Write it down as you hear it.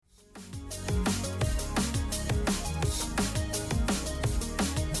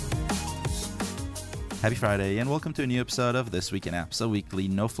Happy Friday, and welcome to a new episode of This Week in Apps, a weekly,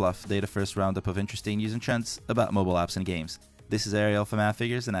 no-fluff, data-first roundup of interesting news and trends about mobile apps and games. This is Ariel from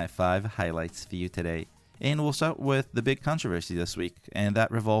AppFigures, and I have 5 highlights for you today. And we'll start with the big controversy this week, and that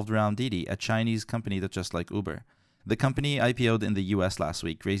revolved around Didi, a Chinese company that's just like Uber. The company IPO'd in the US last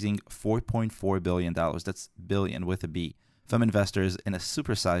week, raising $4.4 billion, that's billion with a B, from investors in a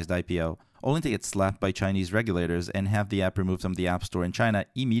supersized IPO, only to get slapped by Chinese regulators and have the app removed from the App Store in China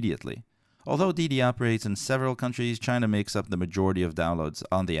immediately. Although Didi operates in several countries, China makes up the majority of downloads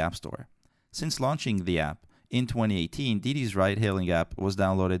on the App Store. Since launching the app in 2018, Didi's ride-hailing app was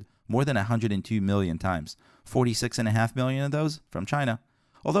downloaded more than 102 million times, 46.5 million of those from China.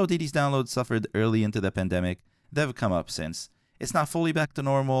 Although Didi's downloads suffered early into the pandemic, they've come up since. It's not fully back to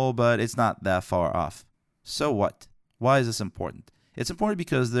normal, but it's not that far off. So what? Why is this important? It's important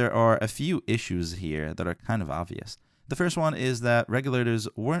because there are a few issues here that are kind of obvious. The first one is that regulators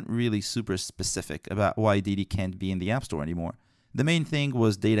weren't really super specific about why Didi can't be in the App Store anymore. The main thing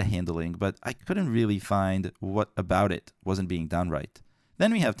was data handling, but I couldn't really find what about it wasn't being done right.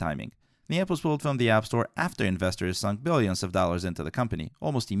 Then we have timing. The app was pulled from the App Store after investors sunk billions of dollars into the company,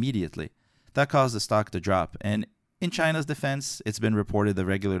 almost immediately. That caused the stock to drop, and in China's defense, it's been reported the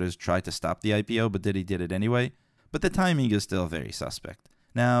regulators tried to stop the IPO, but Didi did it anyway. But the timing is still very suspect.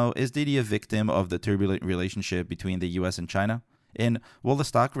 Now, is Didi a victim of the turbulent relationship between the US and China? And will the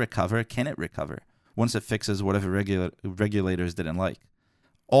stock recover? Can it recover once it fixes whatever regulators didn't like?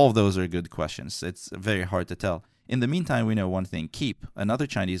 All of those are good questions. It's very hard to tell. In the meantime, we know one thing. Keep, another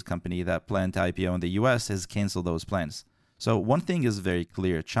Chinese company that planned to IPO in the US, has canceled those plans. So one thing is very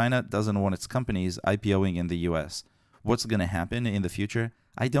clear. China doesn't want its companies IPOing in the US. What's going to happen in the future?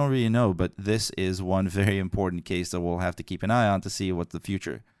 I don't really know, but this is one very important case that we'll have to keep an eye on to see what the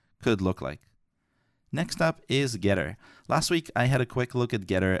future could look like. Next up is Gettr. Last week, I had a quick look at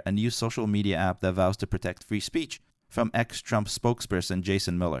Gettr, a new social media app that vows to protect free speech, from ex-Trump spokesperson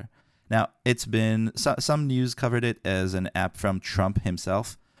Jason Miller. Now, it's been some news covered it as an app from Trump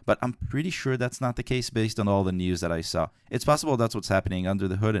himself, but I'm pretty sure that's not the case based on all the news that I saw. It's possible that's what's happening under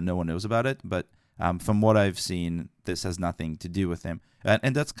the hood and no one knows about it, but from what I've seen, this has nothing to do with him.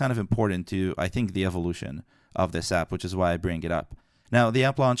 And that's kind of important to, I think, the evolution of this app, which is why I bring it up. Now, the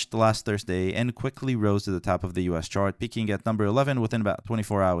app launched last Thursday and quickly rose to the top of the US chart, peaking at number 11 within about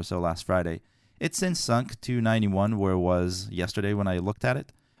 24 hours, so last Friday. It's since sunk to 91, where it was yesterday when I looked at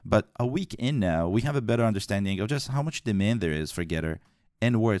it. But a week in now, we have a better understanding of just how much demand there is for Gettr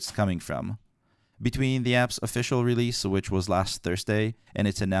and where it's coming from. Between the app's official release, which was last Thursday, and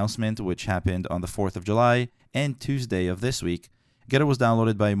its announcement, which happened on the 4th of July, and Tuesday of this week, Gettr was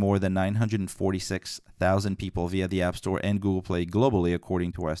downloaded by more than 946,000 people via the App Store and Google Play globally,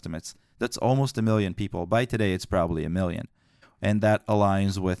 according to our estimates. That's almost 1 million people. By today, it's probably 1 million. And that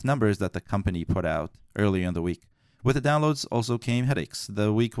aligns with numbers that the company put out earlier in the week. With the downloads also came headaches.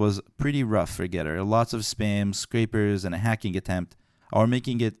 The week was pretty rough for Gettr. Lots of spam, scrapers, and a hacking attempt are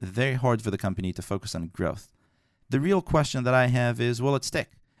making it very hard for the company to focus on growth. The real question that I have is, will it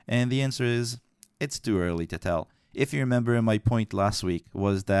stick? And the answer is, it's too early to tell. If you remember, my point last week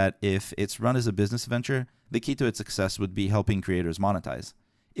was that if it's run as a business venture, the key to its success would be helping creators monetize.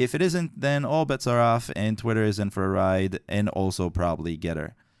 If it isn't, then all bets are off and Twitter is in for a ride, and also probably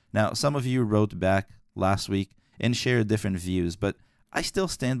Gettr. Now, some of you wrote back last week and shared different views, but I still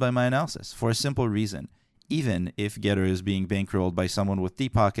stand by my analysis for a simple reason. Even if Gettr is being bankrolled by someone with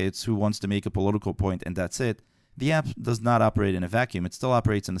deep pockets who wants to make a political point and that's it, the app does not operate in a vacuum. It still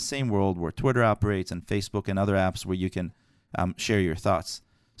operates in the same world where Twitter operates and Facebook and other apps where you can share your thoughts.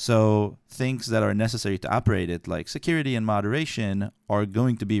 So things that are necessary to operate it, like security and moderation, are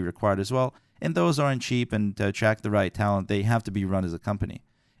going to be required as well. And those aren't cheap, and to attract the right talent, they have to be run as a company.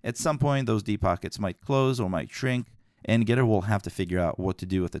 At some point, those deep pockets might close or might shrink, and Gettr will have to figure out what to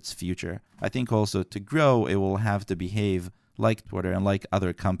do with its future. I think also to grow, it will have to behave like Twitter and like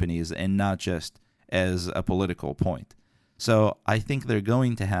other companies and not just as a political point. So I think they're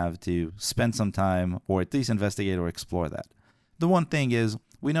going to have to spend some time or at least investigate or explore that. The one thing is,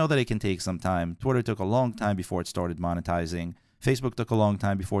 we know that it can take some time. Twitter took a long time before it started monetizing. Facebook took a long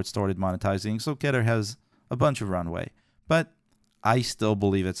time before it started monetizing. So Gettr has a bunch of runway. But I still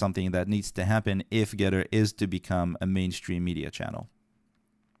believe it's something that needs to happen if Gettr is to become a mainstream media channel.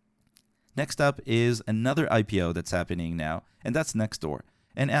 Next up is another IPO that's happening now, and that's Nextdoor,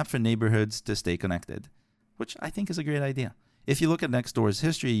 an app for neighborhoods to stay connected, which I think is a great idea. If you look at Nextdoor's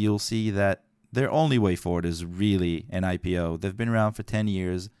history, you'll see that their only way forward is really an IPO. They've been around for 10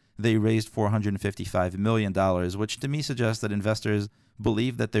 years. They raised $455 million, which to me suggests that investors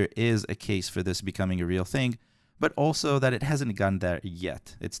believe that there is a case for this becoming a real thing. but also that it hasn't gotten there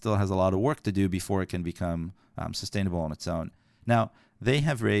yet. It still has a lot of work to do before it can become sustainable on its own. Now, they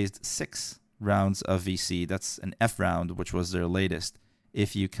have raised 6 rounds of VC. That's an F round, which was their latest,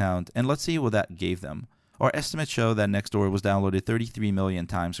 if you count. And let's see what that gave them. Our estimates show that Nextdoor was downloaded 33 million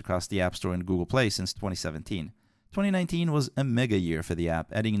times across the App Store and Google Play since 2017. 2019 was a mega year for the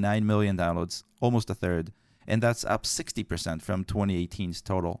app, adding 9 million downloads, almost a third, and that's up 60% from 2018's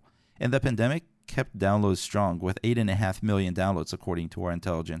total. And the pandemic kept downloads strong with 8.5 million downloads according to our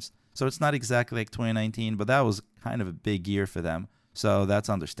intelligence. So it's not exactly like 2019, but that was kind of a big year for them, so that's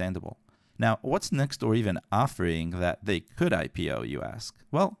understandable. Now, what's Nextdoor even offering that they could IPO, you ask?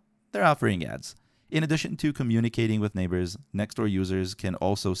 Well, they're offering ads. In addition to communicating with neighbors, Nextdoor users can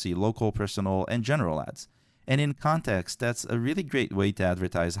also see local, personal, and general ads. And in context, that's a really great way to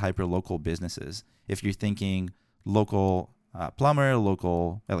advertise hyper-local businesses. If you're thinking local plumber,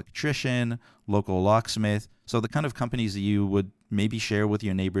 local electrician, local locksmith, so the kind of companies you would maybe share with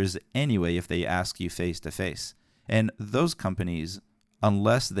your neighbors anyway if they ask you face-to-face. And those companies,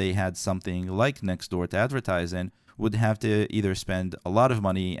 unless they had something like Nextdoor to advertise in, would have to either spend a lot of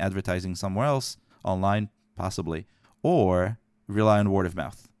money advertising somewhere else, online possibly, or rely on word of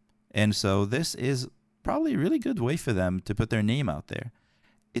mouth. And so this is probably a really good way for them to put their name out there.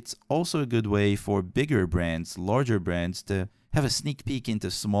 It's also a good way for bigger brands, larger brands, to have a sneak peek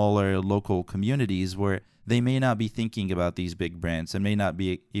into smaller local communities where they may not be thinking about these big brands and may not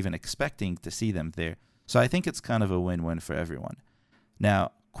be even expecting to see them there. So I think it's kind of a win-win for everyone.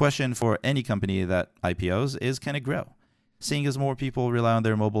 Now, question for any company that IPOs is, can it grow? Seeing as more people rely on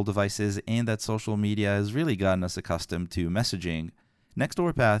their mobile devices and that social media has really gotten us accustomed to messaging,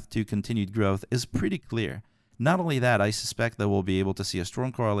 Nextdoor path to continued growth is pretty clear. Not only that, I suspect that we'll be able to see a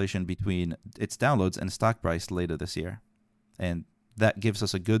strong correlation between its downloads and stock price later this year. And that gives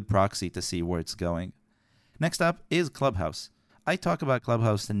us a good proxy to see where it's going. Next up is Clubhouse. I talk about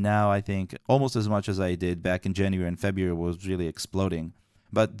Clubhouse now, I think, almost as much as I did back in January and February was really exploding.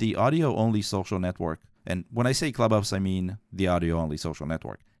 But the audio-only social network, and when I say Clubhouse, I mean the audio-only social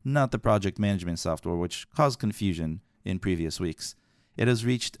network, not the project management software, which caused confusion in previous weeks. It has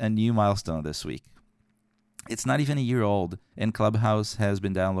reached a new milestone this week. It's not even a year old, and Clubhouse has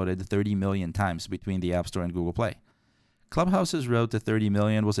been downloaded 30 million times between the App Store and Google Play. Clubhouse's road to 30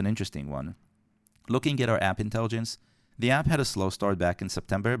 million was an interesting one. Looking at our app intelligence, the app had a slow start back in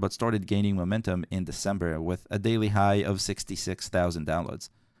September, but started gaining momentum in December with a daily high of 66,000 downloads,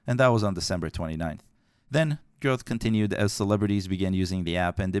 and that was on December 29th. Then, growth continued as celebrities began using the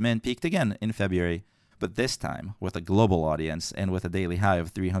app and demand peaked again in February, but this time with a global audience and with a daily high of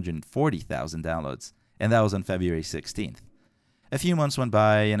 340,000 downloads, and that was on February 16th. A few months went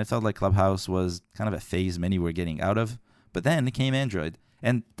by, and it felt like Clubhouse was kind of a phase many were getting out of, but then came Android,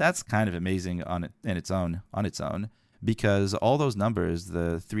 and that's kind of amazing on its own, because all those numbers,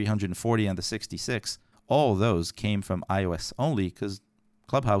 the 340 and the 66, all those came from iOS only because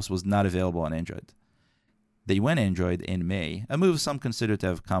Clubhouse was not available on Android. They went Android in May, a move some consider to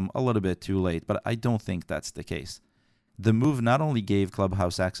have come a little bit too late, but I don't think that's the case. The move not only gave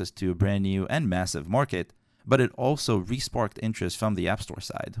Clubhouse access to a brand new and massive market, but it also re-sparked interest from the App Store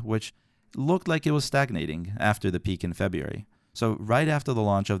side, which looked like it was stagnating after the peak in February. So right after the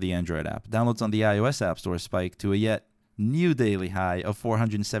launch of the Android app, downloads on the iOS App Store spiked to a yet new daily high of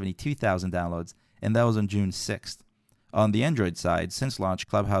 472,000 downloads, and that was on June 6th. On the Android side, since launch,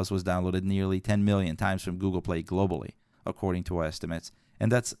 Clubhouse was downloaded nearly 10 million times from Google Play globally, according to our estimates, and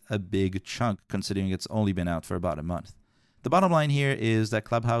that's a big chunk considering it's only been out for about a month. The bottom line here is that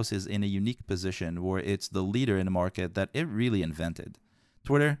Clubhouse is in a unique position where it's the leader in a market that it really invented.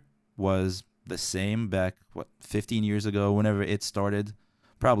 Twitter was the same back, 15 years ago, whenever it started,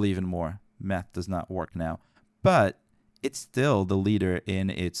 probably even more. Math does not work now. But it's still the leader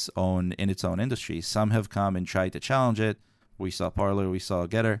in its own industry. Some have come and tried to challenge it. We saw Parler, we saw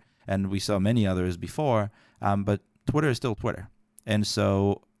Getter, and we saw many others before. But Twitter is still Twitter. And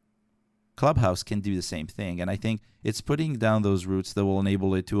so Clubhouse can do the same thing. And I think it's putting down those roots that will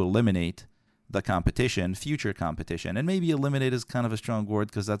enable it to eliminate the competition, future competition. And maybe eliminate is kind of a strong word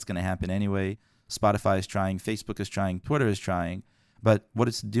because that's going to happen anyway. Spotify is trying, Facebook is trying, Twitter is trying. But what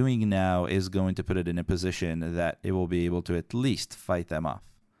it's doing now is going to put it in a position that it will be able to at least fight them off.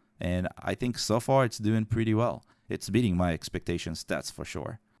 And I think so far it's doing pretty well. It's beating my expectations, that's for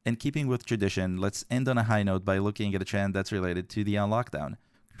sure. And keeping with tradition, let's end on a high note by looking at a trend that's related to the on-lockdown.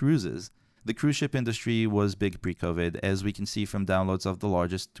 Cruises. The cruise ship industry was big pre-COVID, as we can see from downloads of the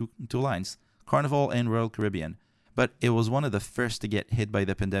largest two lines, Carnival and Royal Caribbean. But it was one of the first to get hit by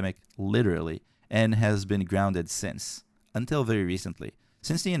the pandemic, literally, and has been grounded since. Until very recently.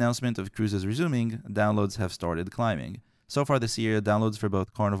 Since the announcement of cruises resuming, downloads have started climbing. So far this year, downloads for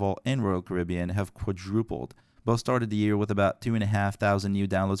both Carnival and Royal Caribbean have quadrupled. Both started the year with about 2,500 new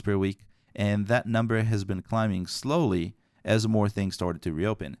downloads per week, and that number has been climbing slowly as more things started to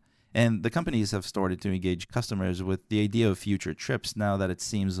reopen. And the companies have started to engage customers with the idea of future trips now that it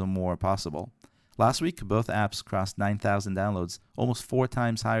seems more possible. Last week, both apps crossed 9,000 downloads, almost 4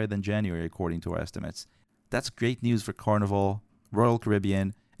 times higher than January according to our estimates. That's great news for Carnival, Royal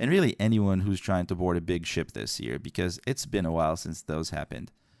Caribbean, and really anyone who's trying to board a big ship this year, because it's been a while since those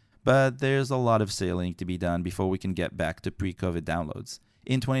happened. But there's a lot of sailing to be done before we can get back to pre-COVID downloads.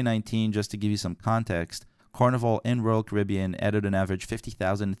 In 2019, just to give you some context, Carnival and Royal Caribbean added an average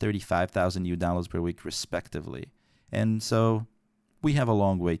 50,000 and 35,000 new downloads per week respectively. And so we have a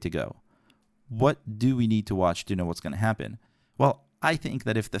long way to go. What do we need to watch to know what's going to happen? Well, I think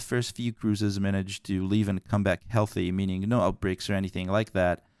that if the first few cruises manage to leave and come back healthy, meaning no outbreaks or anything like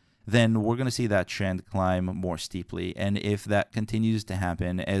that, then we're going to see that trend climb more steeply. And if that continues to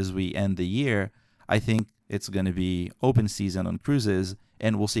happen as we end the year, I think it's going to be open season on cruises,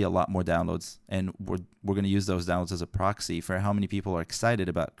 and we'll see a lot more downloads. And we're going to use those downloads as a proxy for how many people are excited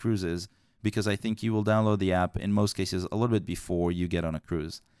about cruises, because I think you will download the app in most cases a little bit before you get on a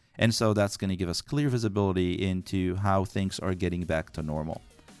cruise. And so that's going to give us clear visibility into how things are getting back to normal.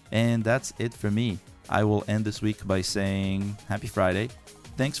 And that's it for me. I will end this week by saying happy Friday.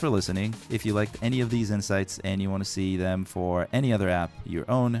 Thanks for listening. If you liked any of these insights and you want to see them for any other app, your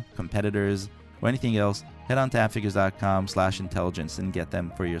own, competitors, or anything else, head on to appfigures.com/intelligence and get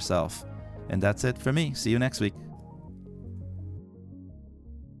them for yourself. And that's it for me. See you next week.